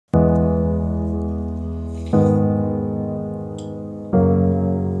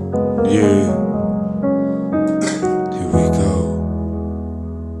Yeah, here we go.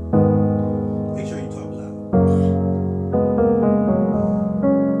 Make sure you talk loud.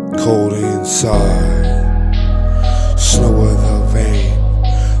 Cold inside, snow in the vein,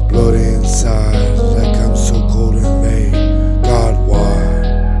 blood inside, like I'm so cold in vain. God,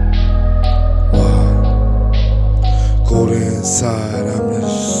 why? Cold inside, I'm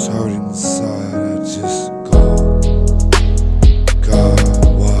just hurt inside, I just cold. God,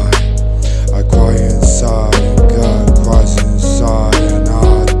 why? I cry inside, and God cries inside, and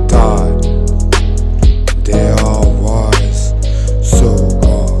I die. They are wise, so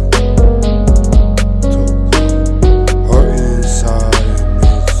gone, so gone. Hurt inside, and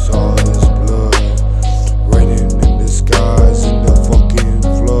it's all this blood, raining in the skies, in the fucking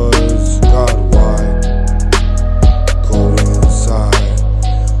floods. God, why? Cold inside,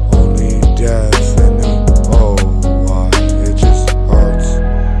 only death, and oh, why? It just hurts.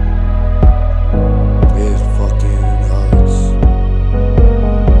 It fucking hurts.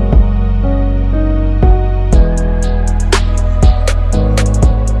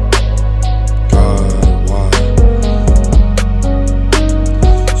 God, why?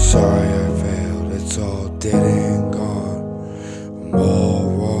 Sorry I failed, it's all dead and gone. I'm all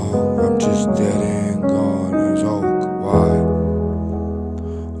wrong, I'm just dead and gone. It's all why?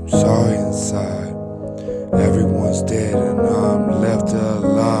 I'm sorry inside. Everyone's dead and I'm left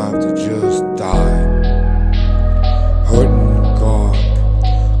alive to just die. Hurting and gone,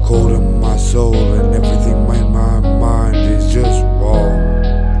 cold in my soul, and everything in my mind is just wrong.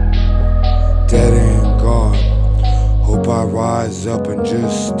 Dead and gone. Hope I rise up and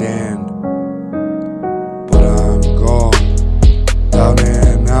just stand, but I'm gone, down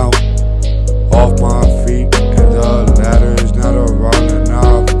and out, off my feet, and the ladder is not around, and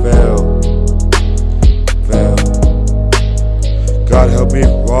I fell. God help me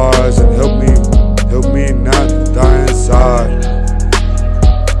rise and help me not die inside.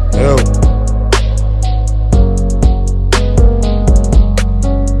 Help.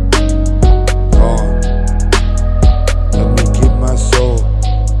 Gone. Help me keep my soul.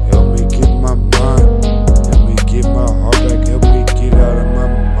 Help me keep my mind. Help me keep my heart back. Help me get out of my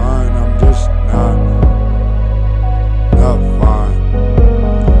mind. I'm just not fine.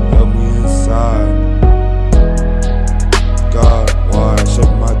 Help me inside. God, why?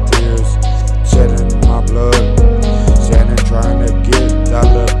 Shed my tears, shedding my blood, standing trying to get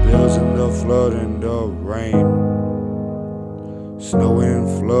dollar bills in the flood and the rain, snow and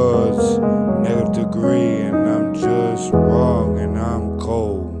floods, -degree, and I'm just wrong and I'm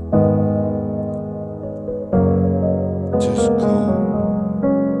cold, just cold,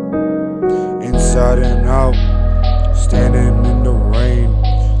 inside and out, standing in the rain,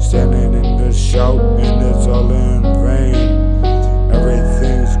 standing in the shout, and it's all in vain.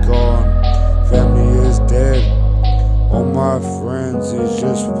 Everything's gone, family is dead, all my friends is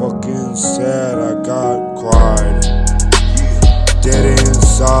just fucking sad. I got cried, dead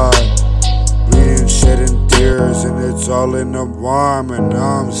inside, bleeding, shedding tears, and it's all in the rhyme, and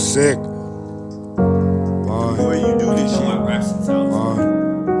I'm sick. The more you do this shit, my rap since I was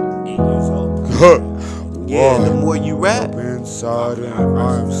 8 years old. Yeah, the more you rap, inside, and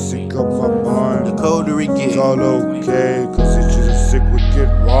I'm sick of my mind. the colder it It's gets. all okay, cause it's just a sick, wicked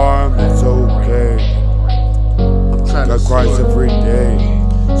rhyme. It's okay. I'm trying God to cries soar. every day.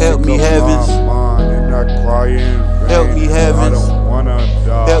 Help Sick me, of heavens. my mind and not crying. Help me, I heavens. don't wanna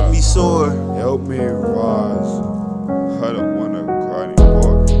die. Help me soar. Help me rise. I don't wanna cry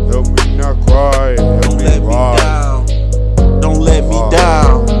anymore. Help me not cry. Help Don't me let me rise. down. Don't let me Rise.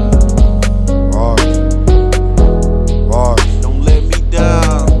 down. Rise. Rise. Don't let me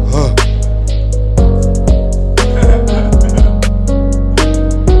down. Huh.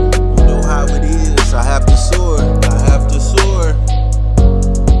 You know how it is. I have to soar. I have to soar.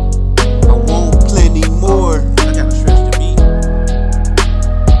 I want plenty more. I gotta stretch the beat.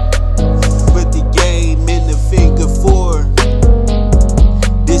 Put the game in the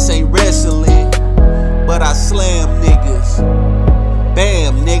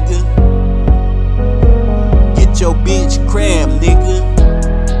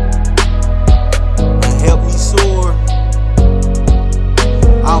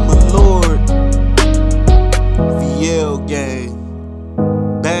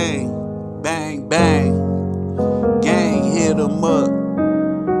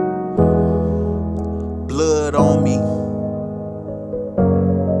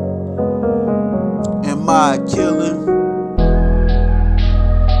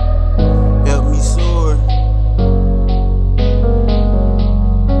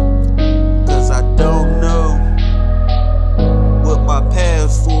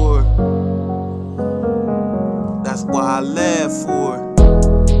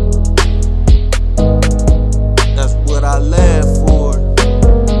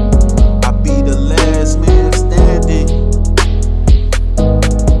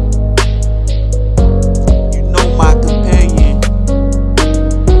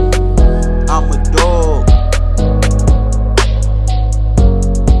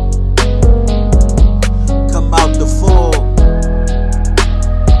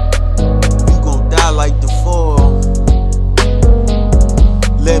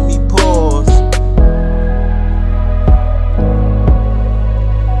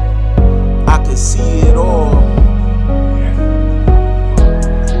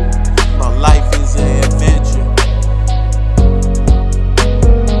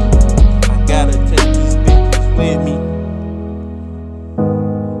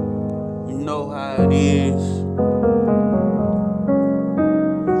know how it is.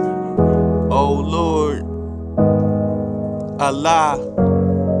 Oh Lord, Allah,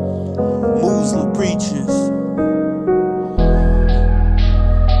 Muslim preachers.